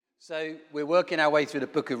So we're working our way through the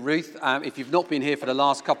book of Ruth. If you've not been here for the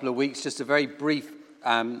last couple of weeks, just a very brief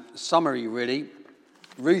summary, really.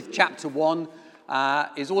 Ruth chapter 1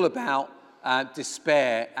 is all about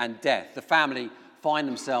despair and death. The family find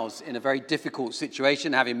themselves in a very difficult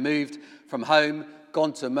situation, having moved from home,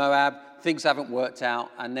 gone to Moab. Things haven't worked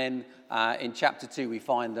out. And then in chapter 2, we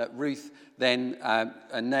find that Ruth then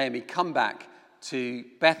and Naomi come back to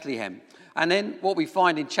Bethlehem. And then what we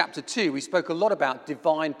find in chapter 2, we spoke a lot about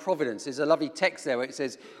divine providence. There's a lovely text there where it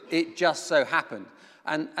says, it just so happened.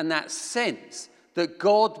 And that sense that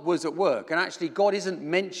God was at work. And actually, God isn't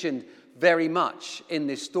mentioned very much in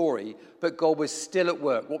this story, but God was still at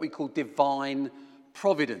work, what we call divine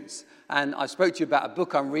providence. And I spoke to you about a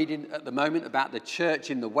book I'm reading at the moment about the church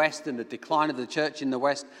in the West and the decline of the church in the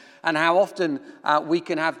West, and how often we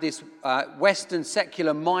can have this Western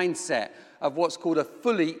secular mindset of what's called a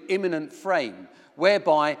fully immanent frame,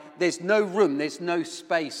 whereby there's no room, there's no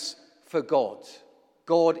space for God.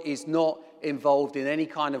 God is not involved in any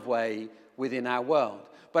kind of way within our world.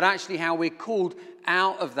 But actually how we're called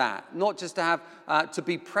out of that, not just to have to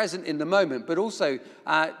be present in the moment, but also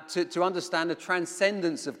to understand the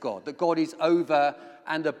transcendence of God, that God is over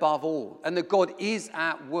and above all, and that God is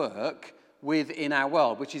at work within our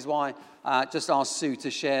world, which is why I just asked Sue to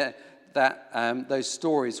share that those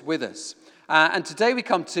stories with us. And today we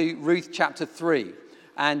come to Ruth chapter 3.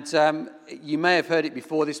 And you may have heard it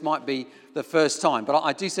before. This might be the first time. But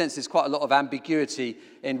I do sense there's quite a lot of ambiguity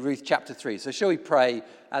in Ruth chapter 3. So shall we pray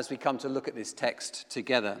as we come to look at this text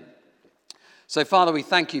together? So, Father, we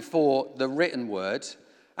thank you for the written word.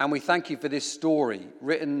 And we thank you for this story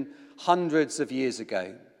written hundreds of years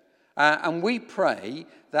ago. And we pray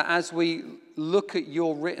that as we look at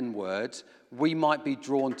your written word, we might be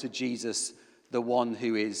drawn to Jesus, the one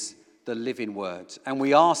who is the living word. And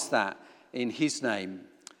we ask that in his name.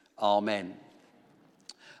 Amen.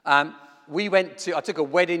 I took a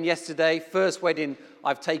wedding yesterday, first wedding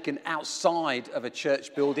I've taken outside of a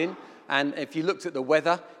church building. And if you looked at the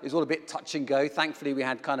weather, it was all a bit touch and go. Thankfully, we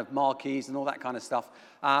had kind of marquees and all that kind of stuff.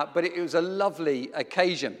 But it was a lovely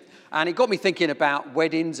occasion. And it got me thinking about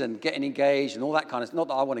weddings and getting engaged and all that kind of stuff. Not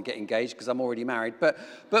that I want to get engaged because I'm already married. But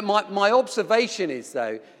my observation is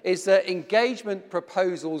that engagement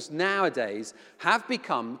proposals nowadays have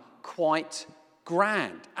become quite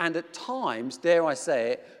grand. And at times, dare I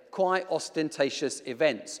say it, quite ostentatious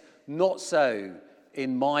events. Not so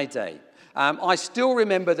in my day. I still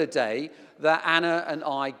remember the day that Anna and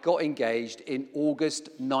I got engaged in August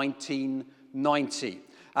 1990.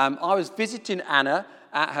 I was visiting Anna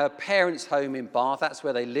at her parents' home in Bath. That's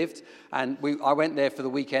where they lived. And I went there for the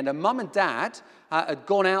weekend. And Mum and Dad had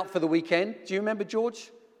gone out for the weekend. Do you remember George?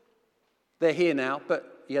 They're here now,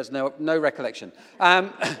 but he has no recollection.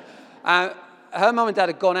 Her mum and dad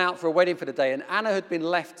had gone out for a wedding for the day, and Anna had been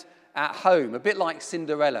left at home, a bit like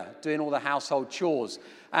Cinderella, doing all the household chores.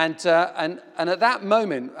 And at that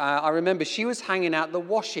moment, I remember she was hanging out the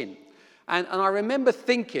washing. And I remember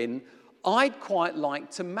thinking, I'd quite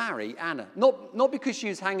like to marry Anna. Not because she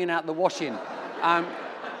was hanging out the washing,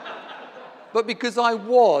 but because I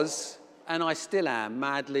was, and I still am,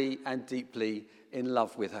 madly and deeply in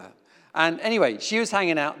love with her. And anyway, she was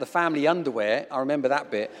hanging out the family underwear. I remember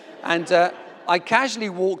that bit. And I casually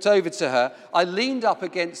walked over to her. I leaned up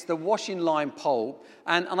against the washing line pole,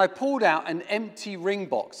 and I pulled out an empty ring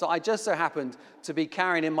box that I just so happened to be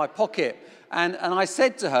carrying in my pocket. And I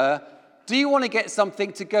said to her, do you want to get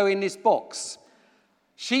something to go in this box?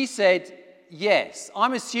 She said, yes.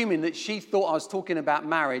 I'm assuming that she thought I was talking about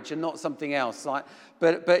marriage and not something else.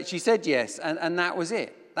 But she said yes, and that was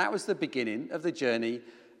it. That was the beginning of the journey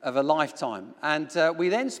of a lifetime. And we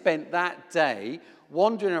then spent that day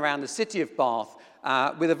wandering around the city of Bath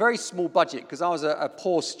with a very small budget, because I was a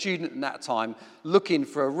poor student at that time, looking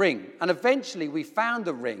for a ring. And eventually we found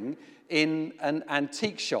a ring in an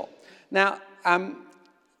antique shop. Now,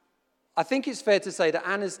 I think it's fair to say that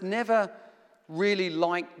Anna's never really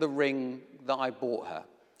liked the ring that I bought her.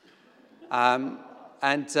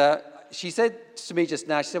 And she said to me just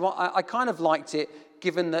now, she said, well, I kind of liked it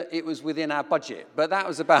given that it was within our budget. But that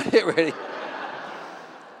was about it, really.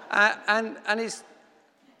 And it's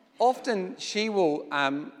often she will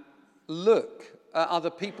look at other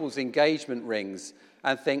people's engagement rings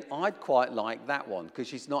and think, I'd quite like that one, because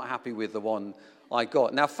she's not happy with the one I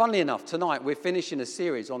got. Now, funnily enough, tonight we're finishing a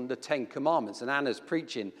series on the 10 Commandments, and Anna's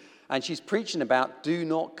preaching, and she's preaching about do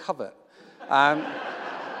not covet. But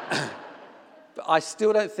I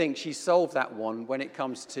still don't think she solved that one when it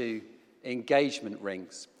comes to engagement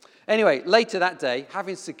rings. Anyway, later that day,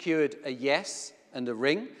 having secured a yes and a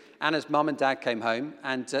ring, Anna's mum and dad came home,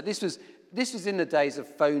 and this was this was in the days of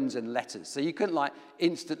phones and letters, so you couldn't like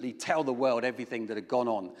instantly tell the world everything that had gone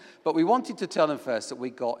on. But we wanted to tell them first that we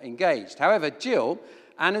got engaged. However, Jill,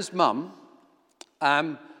 Anna's mum,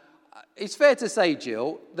 it's fair to say,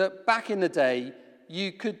 Jill, that back in the day,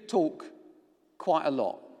 you could talk quite a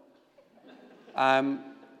lot.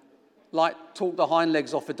 Like talk the hind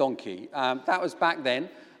legs off a donkey. That was back then.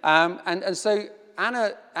 And so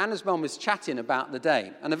Anna's mum was chatting about the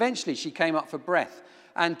day, and eventually she came up for breath.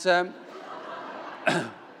 And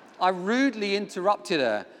I rudely interrupted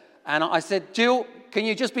her, and I said, Jill, can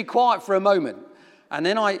you just be quiet for a moment? And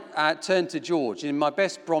then I turned to George in my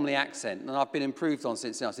best Bromley accent, and I've been improved on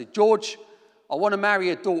since then. I said, George, I want to marry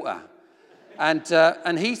your daughter.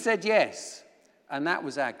 And he said yes. And that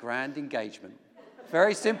was our grand engagement.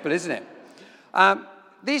 Very simple, isn't it?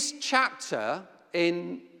 This chapter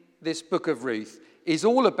in this book of Ruth is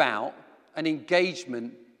all about an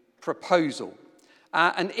engagement proposal.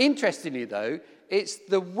 And interestingly, though, it's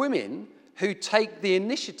the women who take the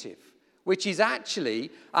initiative, which is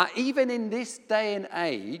actually, even in this day and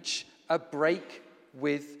age, a break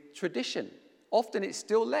with tradition. Often it's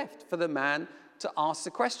still left for the man to ask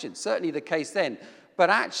the question. Certainly the case then. But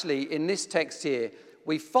actually, in this text here,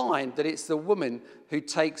 we find that it's the woman who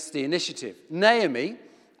takes the initiative. Naomi,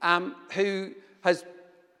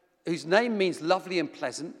 whose name means lovely and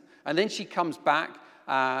pleasant, and then she comes back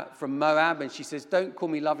from Moab and she says, don't call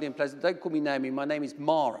me lovely and pleasant, don't call me Naomi, my name is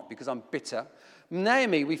Mara because I'm bitter.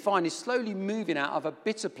 Naomi, we find, is slowly moving out of a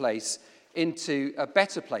bitter place into a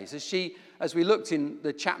better place. As we looked in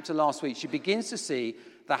the chapter last week, she begins to see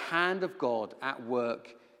the hand of God at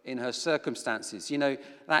work in her circumstances. You know,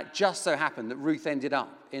 that just so happened that Ruth ended up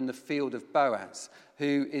in the field of Boaz,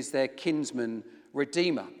 who is their kinsman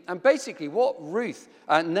redeemer. And basically what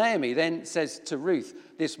Naomi then says to Ruth,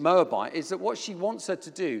 this Moabite, is that what she wants her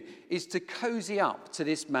to do is to cozy up to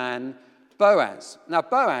this man, Boaz. Now,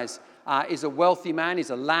 Boaz is a wealthy man, he's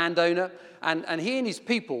a landowner, and he and his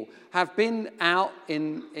people have been out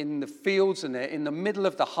in the fields and they're in the middle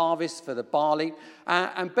of the harvest for the barley.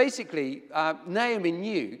 And basically, Naomi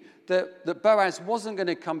knew that Boaz wasn't going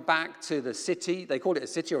to come back to the city. They called it a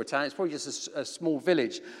city or a town. It's probably just a small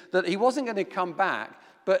village. That he wasn't going to come back,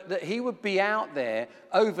 but that he would be out there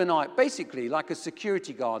overnight, basically like a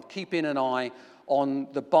security guard, keeping an eye on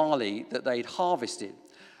the barley that they'd harvested.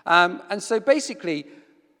 And so basically,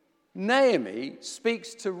 Naomi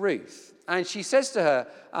speaks to Ruth, and she says to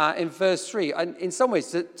her in verse 3, and in some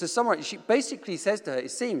ways, to summarize, she basically says to her,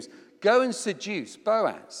 it seems, go and seduce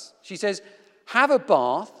Boaz. She says, have a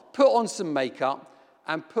bath, put on some makeup,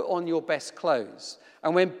 and put on your best clothes.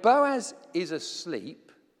 And when Boaz is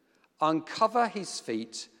asleep, uncover his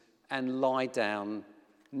feet and lie down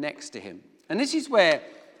next to him. And this is where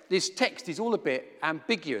this text is all a bit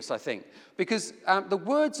ambiguous, I think, because the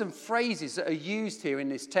words and phrases that are used here in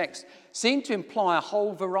this text seem to imply a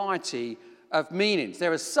whole variety of meanings.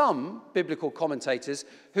 There are some biblical commentators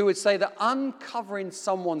who would say that uncovering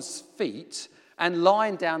someone's feet and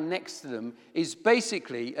lying down next to them is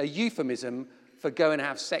basically a euphemism for going to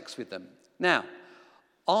have sex with them. Now,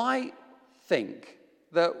 I think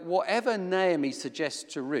that whatever Naomi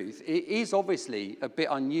suggests to Ruth, it is obviously a bit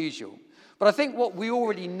unusual. But I think what we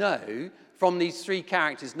already know from these three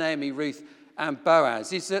characters, Naomi, Ruth, and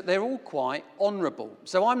Boaz, is that they're all quite honourable.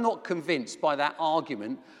 So I'm not convinced by that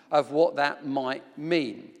argument of what that might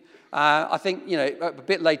mean. I think, a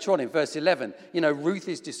bit later on in verse 11, Ruth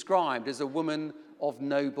is described as a woman of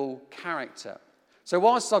noble character. So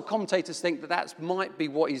whilst our commentators think that might be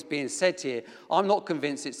what is being said here, I'm not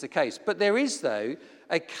convinced it's the case. But there is, though,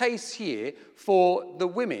 a case here for the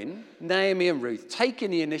women, Naomi and Ruth,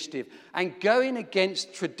 taking the initiative and going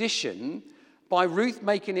against tradition by Ruth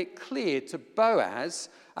making it clear to Boaz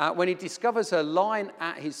when he discovers her lying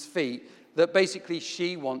at his feet that basically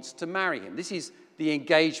she wants to marry him. This is the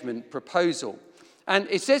engagement proposal. And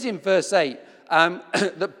it says in verse 8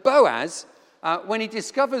 that Boaz, when he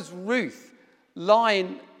discovers Ruth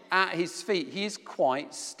lying at his feet, he is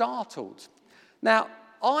quite startled. Now,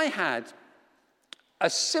 I had a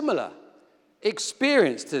similar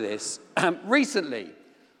experience to this recently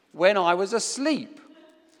when I was asleep.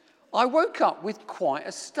 I woke up with quite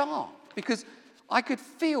a start because I could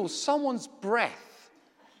feel someone's breath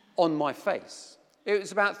on my face. It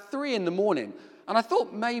was about 3 a.m, and I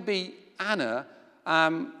thought maybe Anna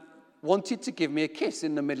wanted to give me a kiss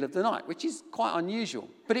in the middle of the night, which is quite unusual.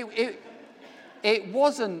 But it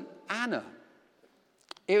wasn't Anna.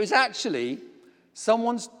 It was actually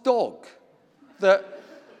someone's dog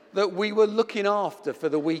that we were looking after for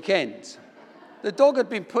the weekend. The dog had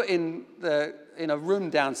been put in a room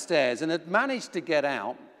downstairs and had managed to get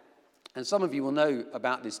out And some of you will know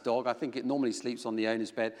about this dog. I think it normally sleeps on the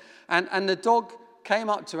owner's bed. And the dog came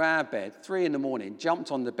up to our bed, 3 a.m,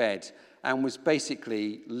 jumped on the bed, and was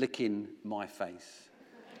basically licking my face.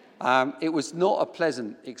 It was not a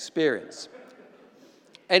pleasant experience.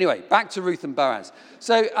 Anyway, back to Ruth and Boaz.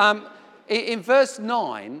 So in verse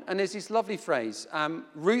 9, and there's this lovely phrase,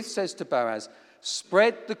 Ruth says to Boaz,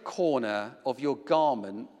 "Spread the corner of your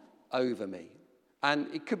garment over me."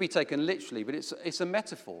 And it could be taken literally, but it's a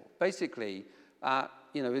metaphor. Basically,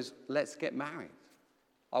 is let's get married.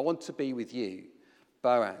 I want to be with you,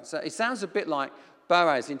 Boaz. So it sounds a bit like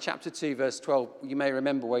Boaz in chapter 2, verse 12. You may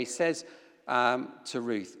remember where he says to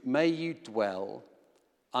Ruth, "May you dwell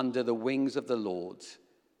under the wings of the Lord,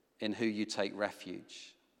 in who you take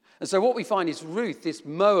refuge." And so what we find is Ruth, this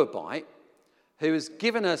Moabite, who has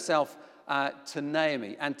given herself to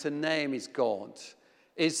Naomi and to Naomi's God,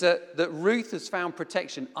 is that Ruth has found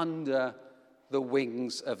protection under the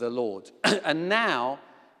wings of the Lord. And now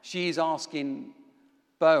she is asking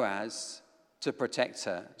Boaz to protect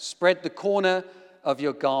her. "Spread the corner of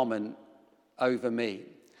your garment over me."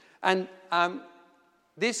 And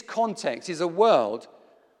this context is a world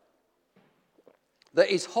that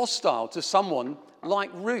is hostile to someone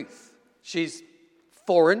like Ruth. She's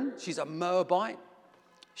foreign, she's a Moabite,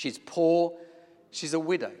 she's poor, she's a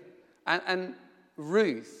widow. And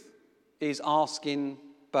Ruth is asking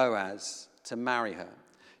Boaz to marry her.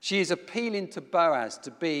 She is appealing to Boaz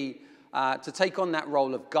to take on that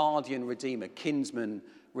role of guardian redeemer, kinsman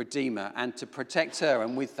redeemer, and to protect her,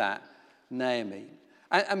 and with that, Naomi.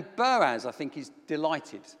 And Boaz, I think, is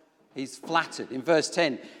delighted. He's flattered. In verse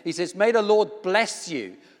 10, he says, "May the Lord bless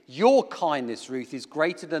you. Your kindness, Ruth, is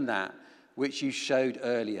greater than that which you showed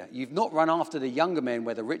earlier. You've not run after the younger men,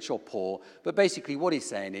 whether rich or poor." But basically what he's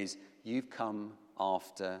saying is, you've come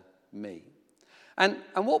after me. And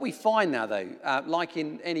what we find now, though, like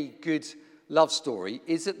in any good love story,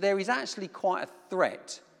 is that there is actually quite a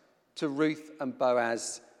threat to Ruth and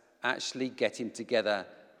Boaz actually getting together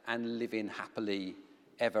and living happily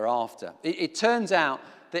ever after. It turns out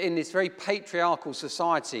that in this very patriarchal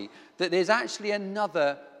society, that there's actually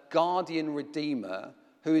another guardian redeemer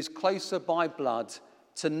who is closer by blood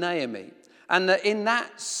to Naomi. And that in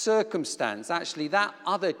that circumstance, actually that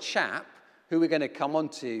other chap, who we're going to come on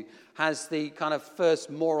to, has the kind of first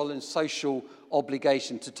moral and social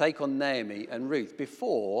obligation to take on Naomi and Ruth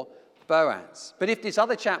before Boaz. But if this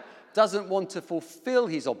other chap doesn't want to fulfill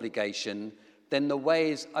his obligation, then the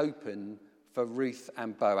way is open for Ruth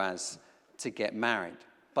and Boaz to get married.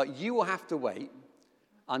 But you will have to wait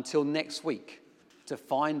until next week to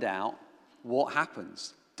find out what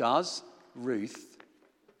happens. Does Ruth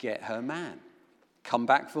get her man? Come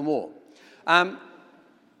back for more.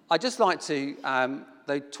 I'd just like to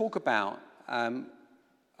talk about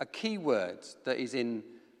a key word that is in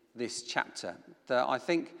this chapter that I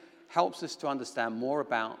think helps us to understand more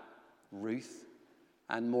about Ruth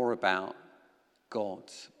and more about God.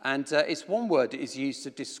 And it's one word that is used to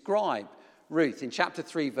describe Ruth. In chapter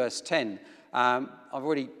 3, verse 10, I've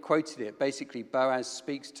already quoted it. Basically, Boaz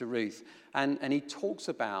speaks to Ruth, and he talks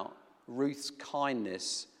about Ruth's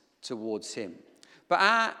kindness towards him. But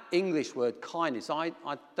our English word kindness, I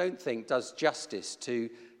don't think does justice to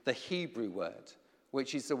the Hebrew word,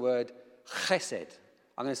 which is the word chesed.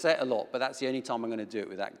 I'm going to say it a lot, but that's the only time I'm going to do it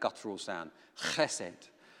with that guttural sound. Chesed.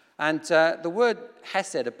 And the word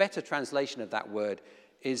hesed, a better translation of that word,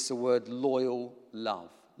 is the word loyal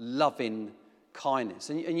love, loving kindness.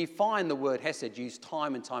 And you find the word hesed used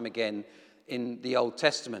time and time again in the Old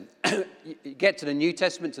Testament. You get to the New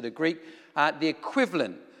Testament, to the Greek, the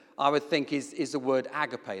equivalent, I would think, is the word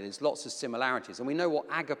agape. There's lots of similarities. And we know what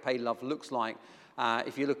agape love looks like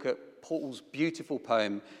if you look at Paul's beautiful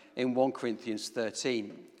poem in 1 Corinthians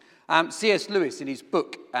 13. C.S. Lewis, in his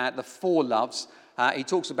book, The Four Loves, he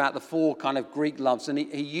talks about the four kind of Greek loves, and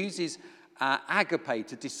he uses agape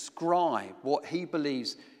to describe what he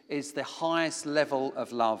believes is the highest level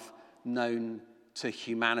of love known to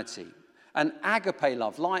humanity. And agape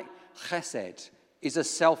love, like chesed, is a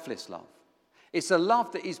selfless love. It's a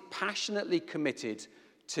love that is passionately committed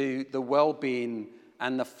to the well-being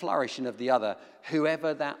and the flourishing of the other,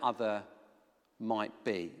 whoever that other might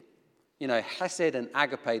be. You know, chesed and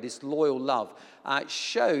agape, this loyal love,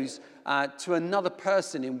 shows to another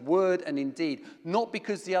person in word and in deed, not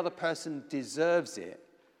because the other person deserves it,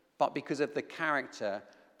 but because of the character,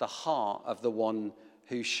 the heart of the one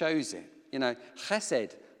who shows it. You know,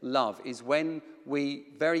 chesed love is when we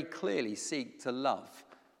very clearly seek to love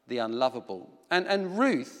the unlovable. And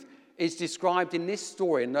Ruth is described in this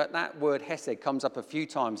story, and that word hesed comes up a few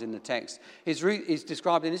times in the text, is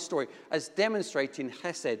described in this story as demonstrating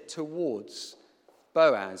hesed towards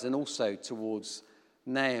Boaz and also towards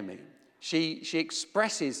Naomi. She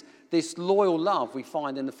expresses this loyal love we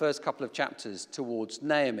find in the first couple of chapters towards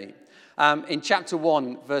Naomi. In chapter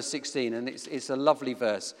 1, verse 16, and it's a lovely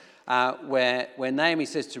verse, where Naomi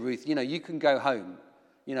says to Ruth, you can go home.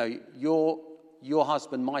 Your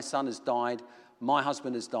husband, my son, has died. My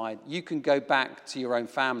husband has died. You can go back to your own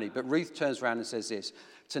family. But Ruth turns around and says this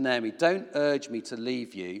to Naomi, don't urge me to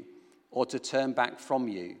leave you or to turn back from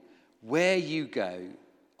you. Where you go,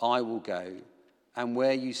 I will go. And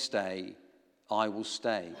where you stay, I will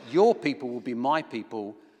stay. Your people will be my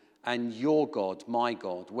people, and your God, my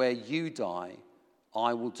God. Where you die,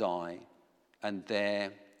 I will die, and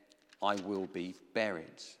there I will be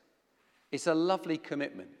buried. It's a lovely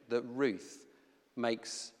commitment that Ruth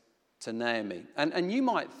makes to Naomi. And you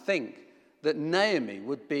might think that Naomi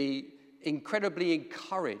would be incredibly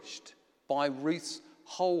encouraged by Ruth's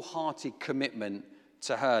wholehearted commitment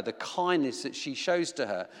to her, the kindness that she shows to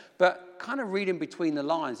her. But kind of reading between the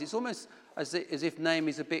lines, it's almost as if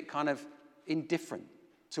Naomi's a bit kind of indifferent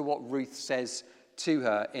to what Ruth says to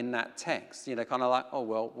her in that text. Kind of like, oh,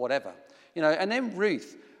 well, whatever. And then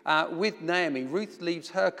Ruth, with Naomi, Ruth leaves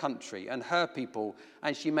her country and her people,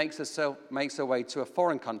 and she makes her way to a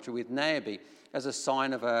foreign country with Naomi as a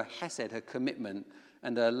sign of her hesed, her commitment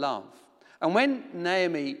and her love. And when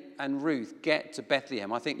Naomi and Ruth get to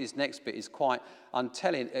Bethlehem, I think this next bit is quite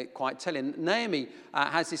telling. Naomi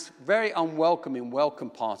has this very unwelcoming welcome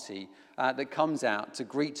party that comes out to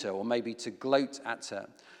greet her or maybe to gloat at her.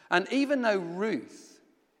 And even though Ruth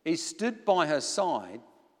is stood by her side,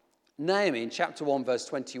 Naomi in chapter 1 verse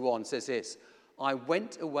 21 says this, I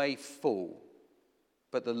went away full,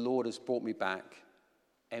 but the Lord has brought me back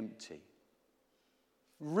empty.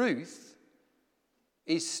 Ruth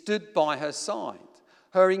is stood by her side.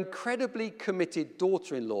 Her incredibly committed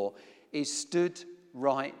daughter-in-law is stood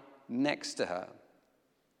right next to her.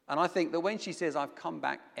 And I think that when she says, I've come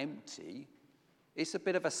back empty, it's a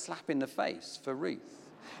bit of a slap in the face for Ruth.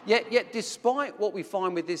 Yet despite what we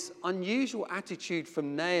find with this unusual attitude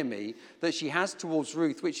from Naomi that she has towards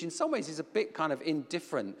Ruth, which in some ways is a bit kind of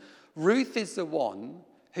indifferent, Ruth is the one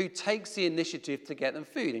who takes the initiative to get them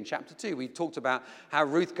food. In chapter 2, we talked about how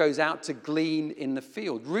Ruth goes out to glean in the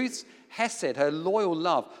field. Ruth's hesed, her loyal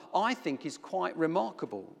love, I think is quite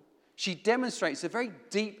remarkable. She demonstrates a very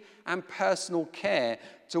deep and personal care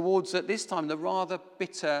towards, at this time, the rather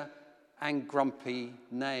bitter and grumpy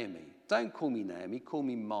Naomi. Don't call me Naomi, call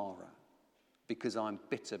me Mara, because I'm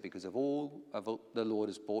bitter because of all of the Lord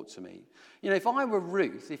has brought to me. If I were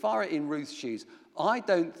Ruth, if I were in Ruth's shoes, I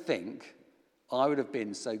don't think I would have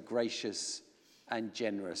been so gracious and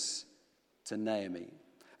generous to Naomi.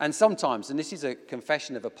 And sometimes, and this is a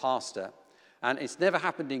confession of a pastor, and it's never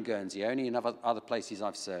happened in Guernsey, only in other places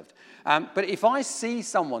I've served. But if I see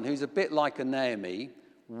someone who's a bit like a Naomi,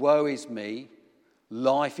 woe is me,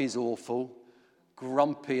 life is awful,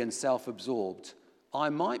 grumpy and self-absorbed, I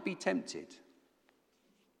might be tempted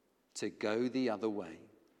to go the other way.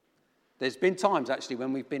 There's been times, actually,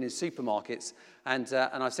 when we've been in supermarkets, and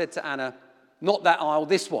I said to Anna, not that aisle,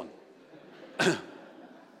 this one.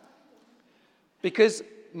 Because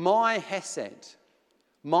my hesed,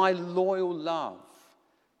 my loyal love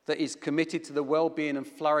that is committed to the well-being and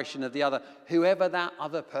flourishing of the other, whoever that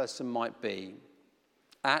other person might be,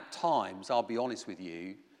 at times, I'll be honest with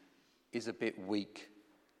you, is a bit weak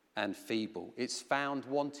and feeble. It's found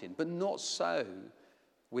wanting, but not so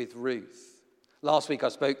with Ruth. Last week I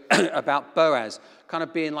spoke about Boaz kind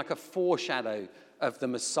of being like a foreshadow of the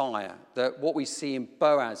Messiah, that what we see in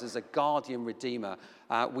Boaz as a guardian redeemer,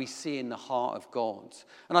 we see in the heart of God.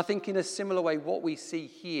 And I think in a similar way, what we see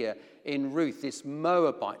here in Ruth, this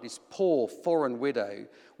Moabite, this poor foreign widow,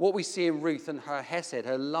 what we see in Ruth and her hesed,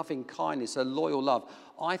 her loving kindness, her loyal love,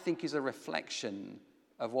 I think is a reflection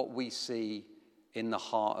of what we see in the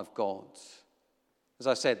heart of God. As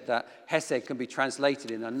I said, that hesed can be translated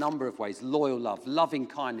in a number of ways. Loyal love, loving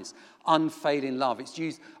kindness, unfailing love. It's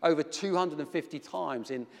used over 250 times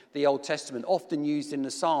in the Old Testament, often used in the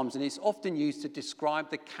Psalms, and it's often used to describe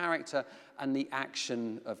the character and the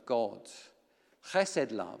action of God.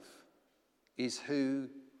 Chesed love is who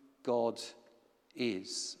God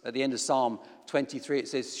is. At the end of Psalm 23, it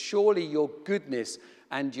says, surely your goodness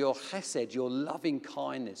and your chesed, your loving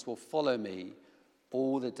kindness, will follow me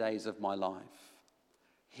all the days of my life.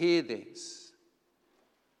 Hear this.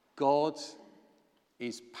 God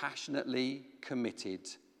is passionately committed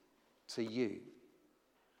to you.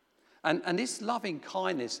 And this loving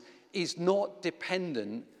kindness is not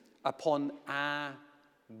dependent upon our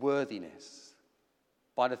worthiness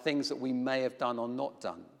by the things that we may have done or not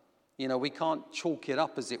done. We can't chalk it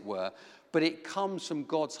up, as it were, but it comes from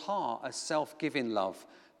God's heart, a self-giving love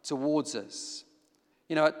towards us.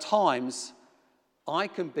 At times, I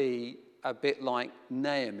can be a bit like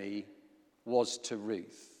Naomi was to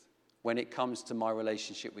Ruth when it comes to my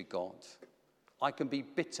relationship with God. I can be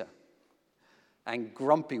bitter and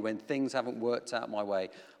grumpy when things haven't worked out my way.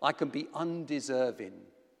 I can be undeserving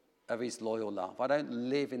of his loyal love. I don't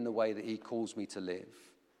live in the way that he calls me to live.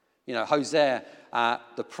 Hosea,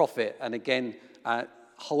 the prophet, and again,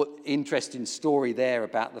 whole interesting story there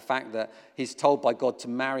about the fact that he's told by God to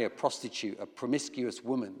marry a prostitute, a promiscuous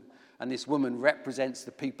woman. And this woman represents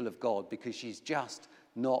the people of God because she's just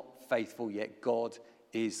not faithful, yet God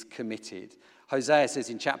is committed. Hosea says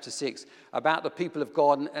in chapter 6 about the people of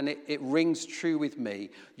God, and it rings true with me.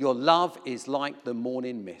 Your love is like the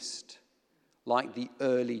morning mist, like the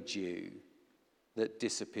early dew that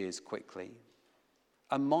disappears quickly.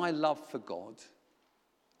 And my love for God,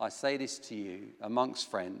 I say this to you amongst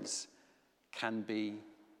friends, can be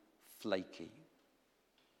flaky.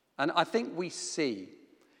 And I think we see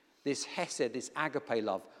this hesed, this agape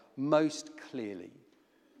love, most clearly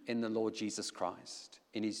in the Lord Jesus Christ,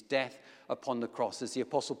 in his death upon the cross. As the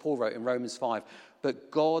Apostle Paul wrote in Romans 5,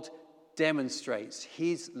 but God demonstrates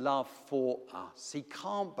his love for us. He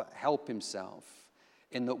can't but help himself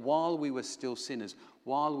in that while we were still sinners,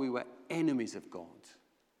 while we were enemies of God,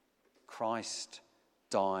 Christ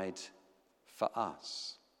died for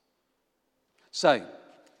us. So,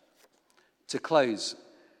 to close,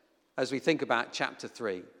 as we think about chapter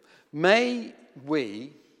 3, may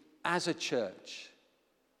we, as a church,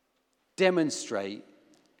 demonstrate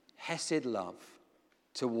hesed love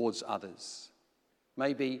towards others.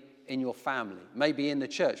 Maybe in your family, maybe in the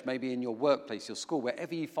church, maybe in your workplace, your school,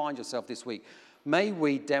 wherever you find yourself this week. May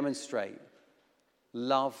we demonstrate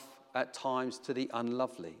love at times to the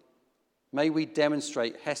unlovely. May we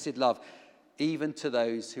demonstrate hesed love even to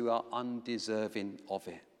those who are undeserving of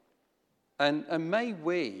it. And may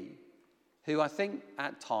we, who I think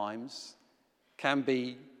at times can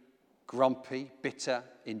be grumpy, bitter,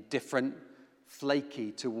 indifferent,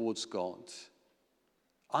 flaky towards God,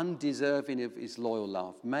 undeserving of his loyal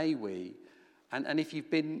love, may we, and if you've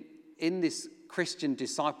been in this Christian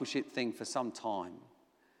discipleship thing for some time,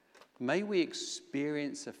 may we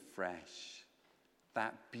experience afresh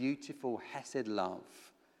that beautiful hesed love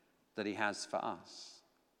that he has for us.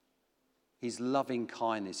 His loving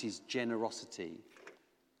kindness, his generosity,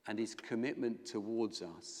 and his commitment towards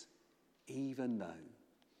us, even though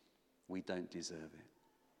we don't deserve it.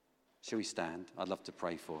 Shall we stand? I'd love to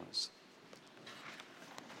pray for us.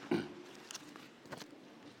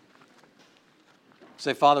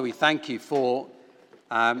 So, Father, we thank you for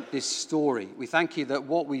this story. We thank you that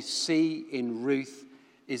what we see in Ruth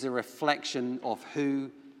is a reflection of who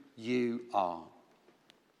you are.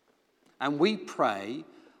 And we pray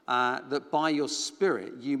that by your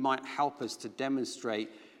Spirit you might help us to demonstrate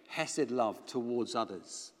hesed love towards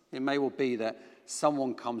others. It may well be that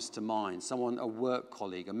someone comes to mind, someone, a work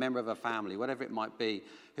colleague, a member of a family, whatever it might be,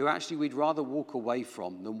 who actually we'd rather walk away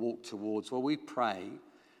from than walk towards. Well, we pray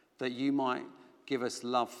that you might give us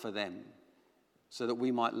love for them so that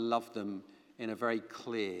we might love them in a very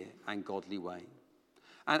clear and godly way.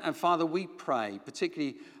 And Father, we pray,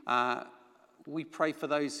 particularly, we pray for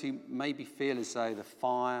those who maybe feel as though the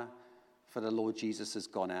fire for the Lord Jesus has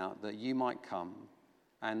gone out, that you might come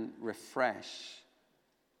and refresh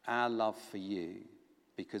our love for you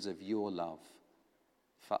because of your love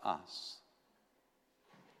for us.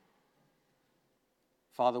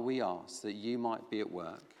 Father, we ask that you might be at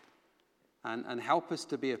work and help us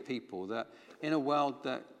to be a people that in a world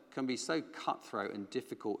that can be so cutthroat and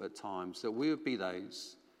difficult at times, that we would be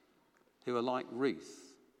those who are like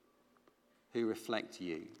Ruth, who reflect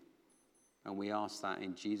you. And we ask that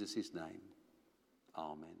in Jesus' name.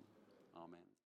 Amen.